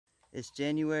It's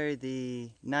January the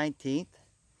 19th.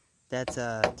 That's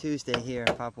Tuesday here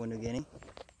in Papua New Guinea.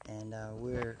 And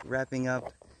we're wrapping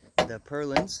up the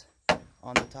purlins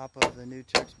on the top of the new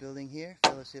church building here,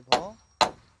 Fellowship Hall.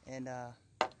 And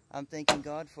I'm thanking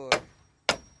God for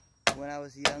when I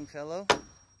was a young fellow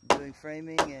doing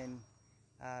framing and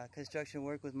construction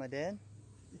work with my dad.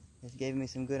 He gave me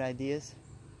some good ideas.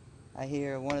 I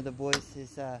hear one of the boys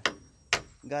has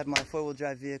got my four-wheel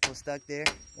drive vehicle stuck there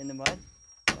in the mud.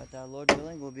 But Lord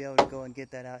willing, we'll be able to go and get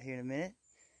that out here in a minute.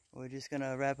 We're just going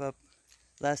to wrap up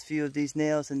last few of these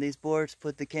nails and these boards,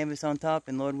 put the canvas on top,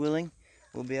 and Lord willing,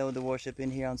 we'll be able to worship in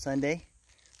here on Sunday.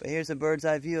 But here's a bird's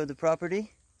eye view of the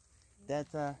property.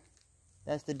 That's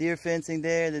the deer fencing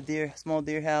there, the small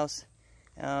deer house.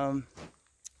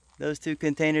 Those two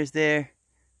containers there,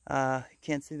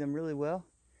 can't see them really well.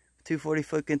 2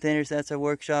 40-foot containers, that's our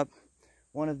workshop.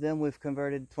 One of them we've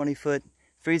converted 20-foot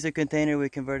freezer container. We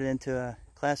converted into a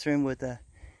classroom with a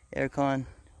aircon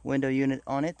window unit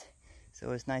on it,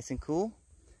 so it's nice and cool.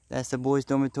 That's the boys'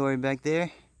 dormitory back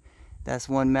there. That's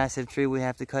one massive tree we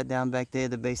have to cut down back there.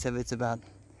 The base of it's about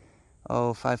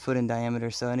 5 foot in diameter.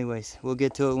 So anyways, we'll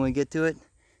get to it when we get to it.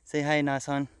 Say hi,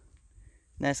 Nasan.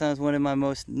 Nasan is one of my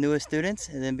most newest students,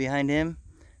 and then behind him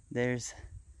there's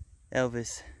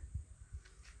Elvis.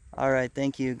 All right,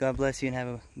 thank you. God bless you and have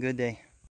a good day.